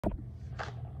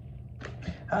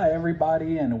Hi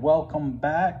everybody and welcome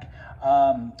back.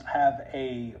 Have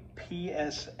a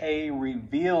PSA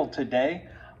reveal today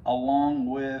along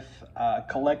with a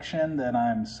collection that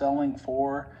I'm selling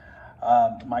for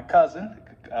my cousin,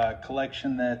 a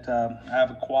collection that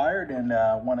I've acquired, and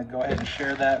I want to go ahead and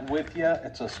share that with you.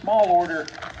 It's a small order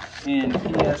in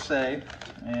PSA,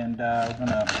 and we're going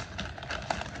to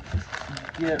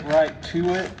get right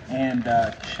to it and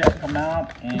check them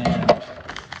out and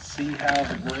see how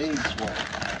the grades work.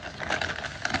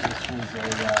 This was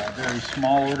a very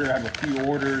small order. I have a few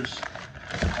orders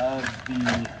of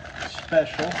the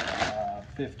special,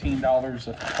 $15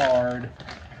 a card,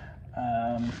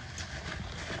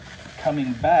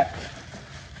 coming back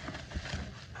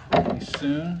pretty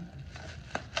soon,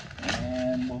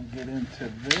 and we'll get into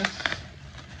this.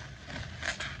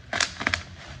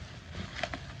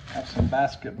 Have some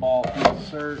basketball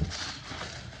inserts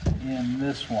in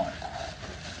this one.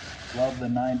 Love the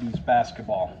 90s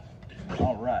basketball.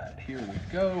 All right, here we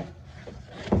go.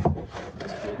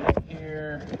 Let's get in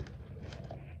here.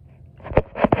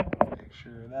 Make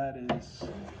sure that is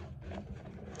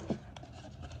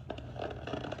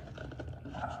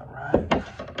all right.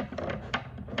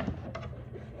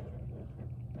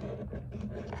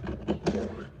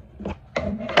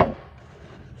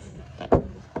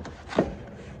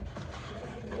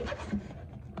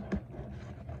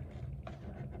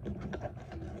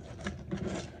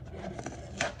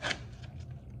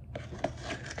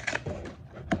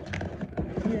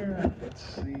 Here, let's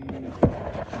see.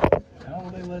 How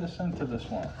will they let us into this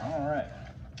one? All right.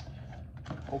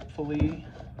 Hopefully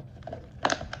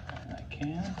I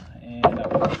can. And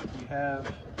we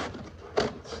have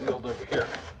it sealed over here.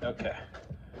 Okay.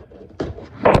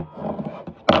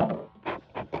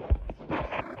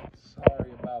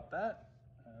 Sorry about that.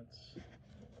 That's a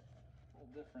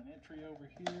little different entry over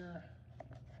here.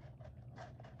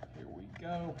 Here we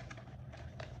go.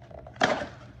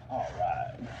 All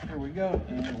right, here we go,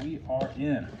 and we are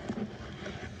in.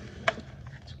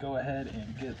 Let's go ahead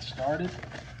and get started.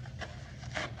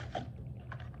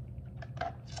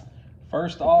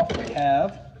 First off, we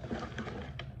have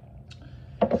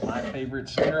my favorite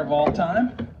center of all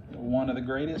time, one of the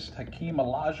greatest, Hakeem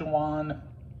Olajuwon,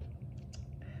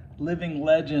 Living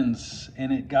Legends,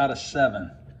 and it got a 7.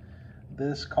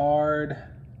 This card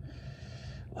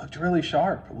looked really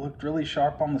sharp. It looked really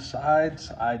sharp on the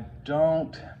sides.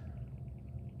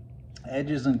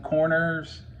 Edges and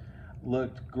corners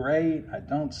looked great. I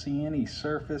don't see any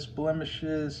surface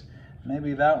blemishes.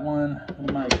 Maybe that one we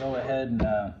might go ahead and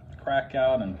crack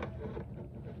out and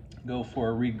go for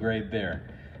a regrade there.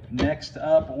 Next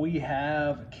up, we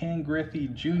have Ken Griffey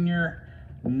Jr.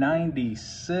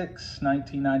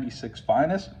 1996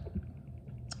 finest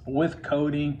with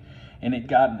coating, and it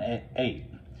got an 8.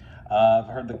 I've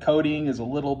heard the coating is a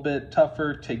little bit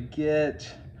tougher to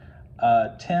get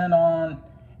 10 on,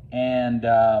 and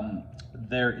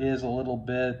there is a little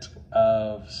bit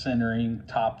of centering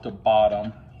top to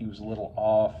bottom. He was a little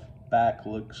off. Back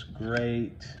looks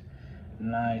great.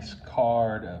 Nice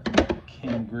card of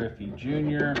Ken Griffey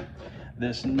Jr.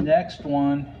 This next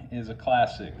one is a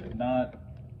classic. Not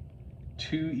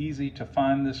too easy to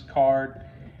find this card.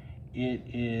 It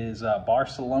is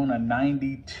Barcelona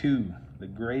 92, the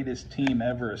greatest team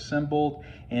ever assembled,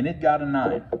 and it got a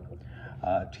 9.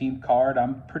 Team card,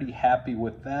 I'm pretty happy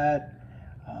with that.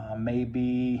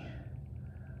 Maybe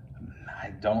I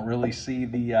don't really see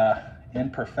the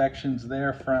imperfections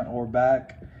there, front or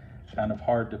back. Kind of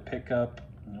hard to pick up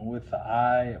with the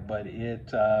eye, but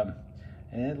it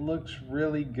looks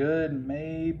really good.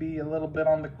 Maybe a little bit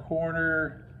on the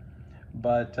corner,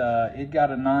 but it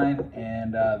got a 9,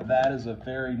 and that is a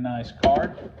very nice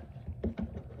card.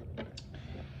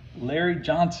 Larry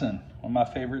Johnson, one of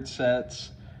my favorite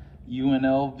sets.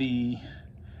 UNLV,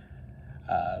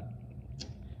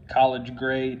 college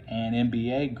great and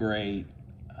NBA great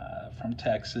from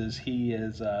Texas. He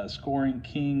is Scoring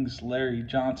Kings. Larry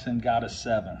Johnson got a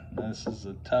 7. This is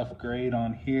a tough grade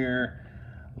on here.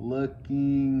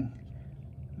 Looking,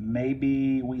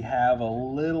 maybe we have a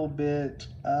little bit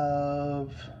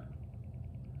of,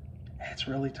 it's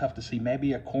really tough to see,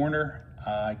 maybe a corner.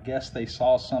 I guess they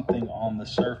saw something on the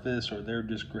surface, or they're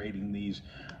just grading these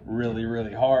really,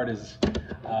 really hard is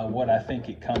what I think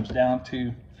it comes down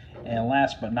to. And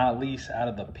last but not least, out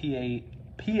of the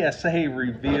PSA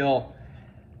reveal,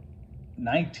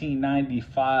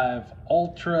 1995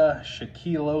 Ultra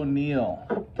Shaquille O'Neal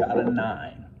got a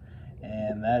 9.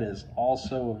 And that is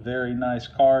also a very nice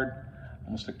card.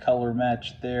 Almost a color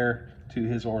match there to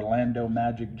his Orlando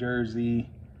Magic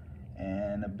jersey.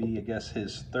 And it'll be, I guess,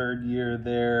 his 3rd year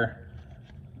there.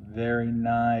 Very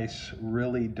nice.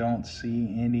 Really don't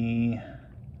see any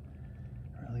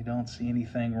Really don't see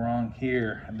anything wrong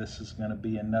here. And this is going to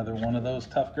be another one of those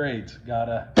tough grades. Got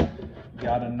a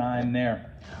 9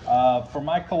 there. For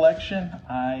my collection,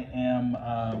 I am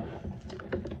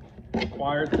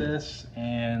acquired this,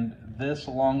 and this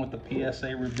along with the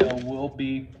PSA reveal will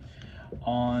be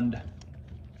on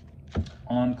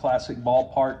Classic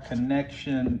Ballpark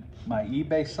Connection, my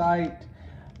eBay site,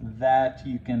 that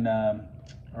you can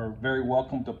are very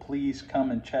welcome to please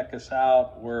come and check us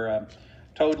out. We're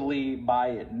totally buy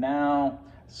it now.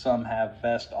 Some have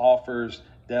best offers.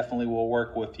 Definitely will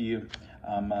work with you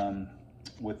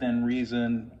within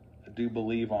reason. I do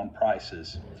believe on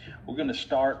prices. We're going to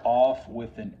start off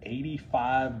with an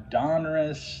 85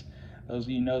 Donruss. Those of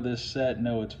you who know this set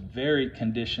know it's very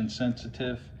condition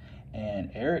sensitive.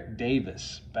 And Eric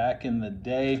Davis, back in the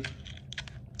day,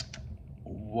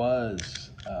 was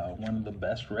one of the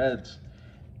best Reds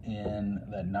in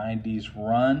the 90s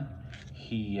run.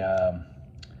 He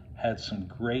had some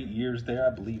great years there.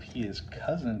 I believe he is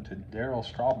cousin to Darryl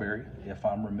Strawberry, if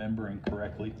I'm remembering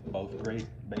correctly. Both great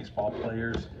baseball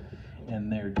players in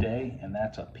their day, and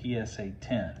that's a PSA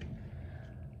 10.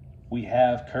 We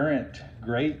have current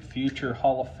great future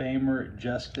Hall of Famer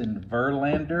Justin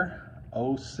Verlander,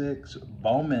 06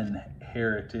 Bowman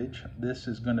Heritage. This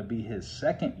is going to be his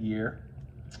second year,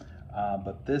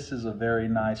 but this is a very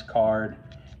nice card,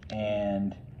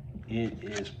 and it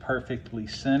is perfectly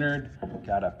centered.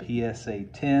 Got a PSA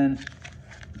 10.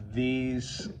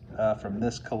 These from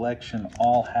this collection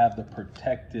all have the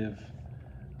protective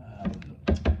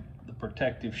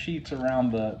sheets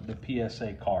around the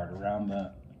PSA card, around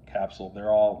the capsule. They're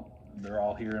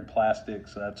all here in plastic,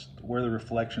 so that's where the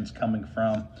reflection's coming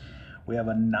from. We have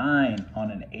a 9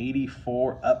 on an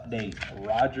 84 update.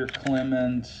 Roger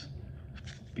Clemens,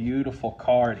 beautiful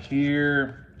card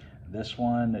here. This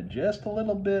one just a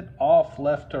little bit off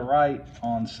left to right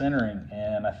on centering,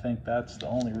 and I think that's the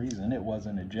only reason it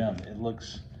wasn't a gem. It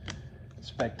looks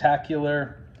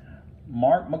spectacular.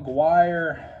 Mark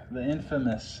McGwire, the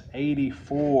infamous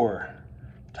 84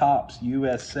 Topps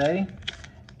USA,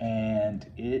 and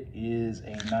it is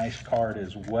a nice card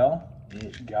as well.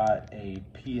 It got a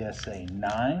PSA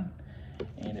 9,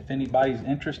 and if anybody's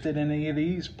interested in any of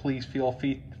these, please feel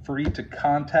free to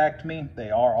contact me. They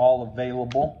are all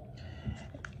available.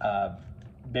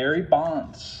 Barry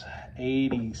Bonds,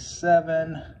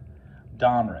 87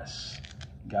 Donruss,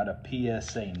 got a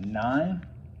PSA 9.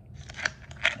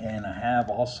 And I have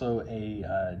also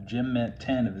a Gem Mint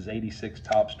 10 of his 86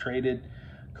 Topps traded,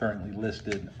 currently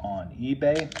listed on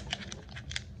eBay.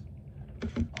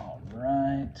 All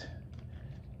right.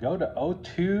 Go to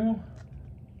 02.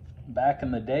 Back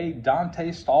in the day, Dante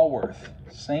Stallworth,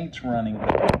 Saints running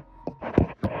back.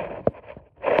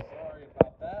 Sorry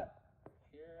about that.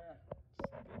 Here,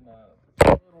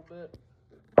 getting a little bit.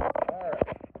 All right.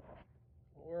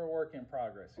 We're a work in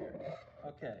progress here.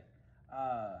 Okay.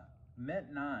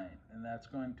 Mint 9, and that's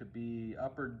going to be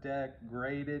upper deck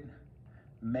graded,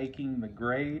 making the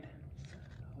grade.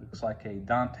 Looks like a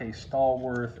Dante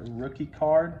Stallworth rookie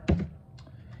card.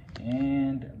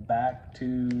 And back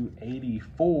to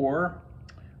 84,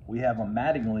 we have a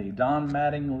Mattingly, Don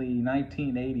Mattingly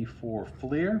 1984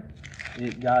 Fleer.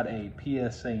 It got a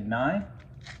PSA 9.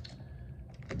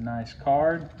 Nice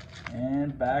card.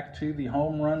 And back to the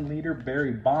home run leader,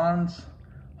 Barry Bonds,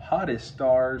 hottest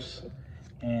stars.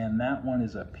 And that one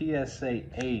is a PSA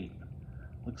 8.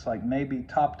 Looks like maybe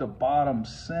top to bottom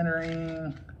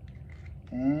centering.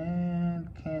 And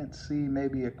can't see,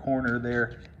 maybe a corner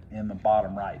there in the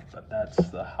bottom right. But that's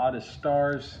the hottest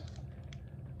stars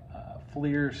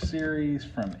Fleer series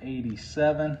from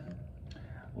 87.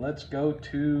 Let's go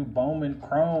to Bowman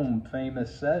Chrome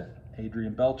famous set.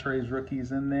 Adrian Beltre's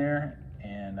rookies in there.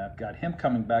 And I've got him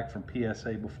coming back from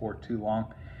PSA before too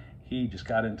long. He just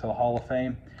got into the Hall of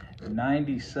Fame.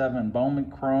 97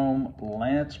 Bowman Chrome,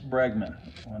 Lance Bregman,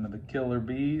 one of the killer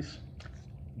bees.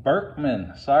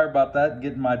 Berkman, sorry about that,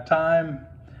 getting my time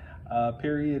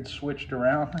period switched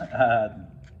around.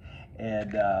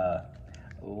 And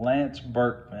Lance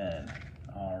Berkman,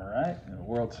 all right, the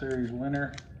World Series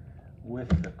winner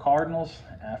with the Cardinals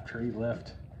after he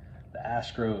left the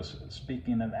Astros.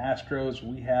 Speaking of Astros,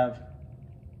 we have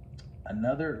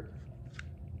another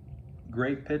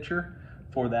great pitcher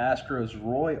for the Astros,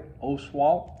 Roy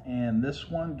Oswalt, and this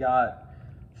one got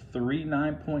 3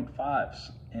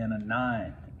 9.5s and a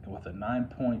 9 with a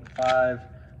 9.5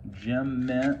 Gem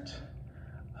Mint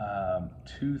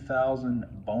 2000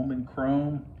 Bowman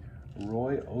Chrome,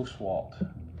 Roy Oswalt.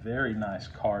 Very nice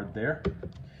card there.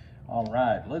 All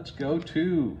right, let's go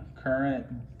to current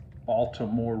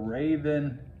Baltimore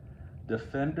Raven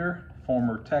defender,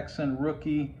 former Texan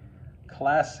rookie,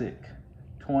 classic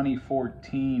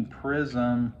 2014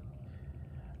 Prism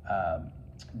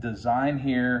design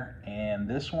here, and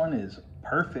this one is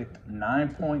perfect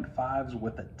 9.5s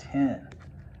with a 10.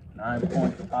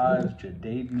 9.5s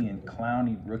Jadeveon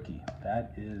Clowney rookie.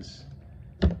 That is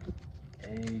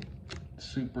a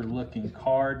super looking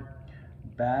card.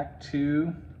 Back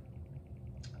to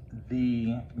the,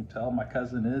 you can tell my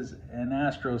cousin is an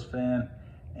Astros fan,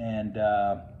 and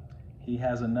he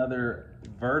has another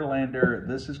Verlander.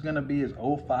 This is going to be his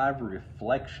 05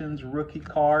 Reflections rookie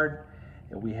card.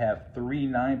 And we have 3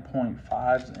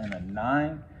 9.5s and a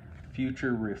 9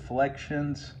 Future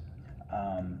Reflections.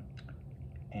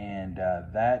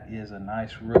 That is a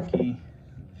nice rookie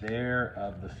there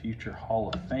of the future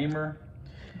Hall of Famer.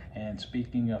 And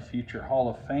speaking of future Hall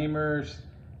of Famers,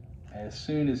 as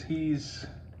soon as he's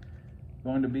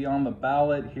going to be on the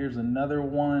ballot, here's another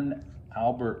one.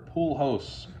 Albert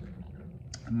Pujols,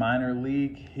 minor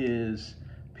league, his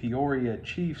Peoria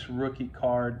Chiefs rookie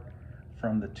card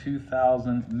from the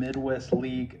 2000 Midwest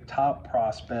League Top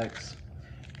Prospects.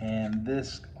 And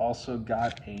this also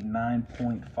got a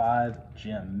 9.5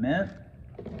 gem mint.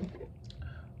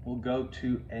 We'll go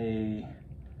to a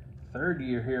third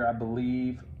year here, I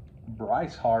believe.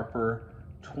 Bryce Harper,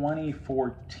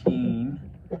 2014.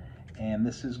 And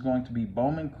this is going to be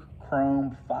Bowman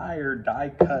Chrome Fire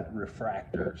die cut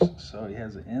refractors. So he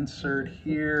has an insert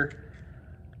here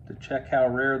to check how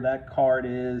rare that card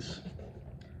is.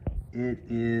 It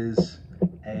is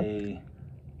a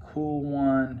cool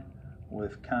one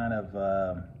with kind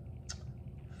of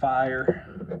fire,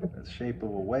 the shape of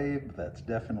a wave. That's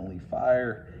definitely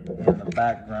fire in the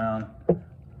background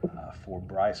for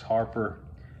Bryce Harper,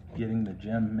 getting the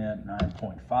gem mint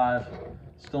 9.5.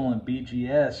 Still in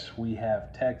BGS, we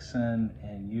have Texan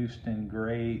and Houston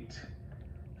great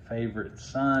favorite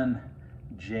son,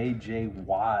 J.J.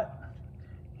 Watt.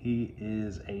 He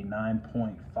is a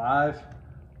 9.5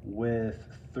 with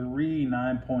 3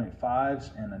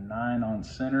 9.5s and a 9 on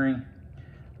centering.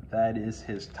 That is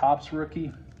his Topps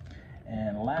rookie.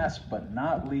 And last but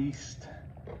not least,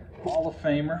 Hall of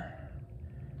Famer,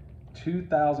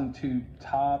 2002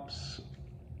 Topps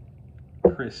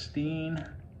Pristine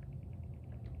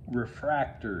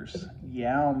Refractors,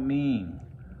 Yao Ming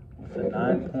with a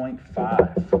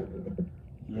 9.5.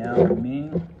 Yao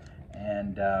Ming.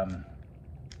 And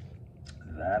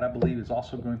that, I believe, is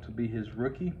also going to be his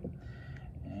rookie.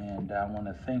 And I want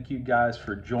to thank you guys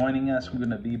for joining us. We're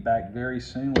going to be back very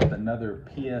soon with another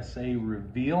PSA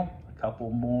reveal. A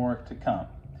couple more to come.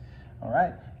 All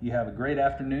right. You have a great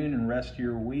afternoon and rest of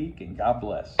your week, and God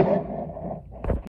bless.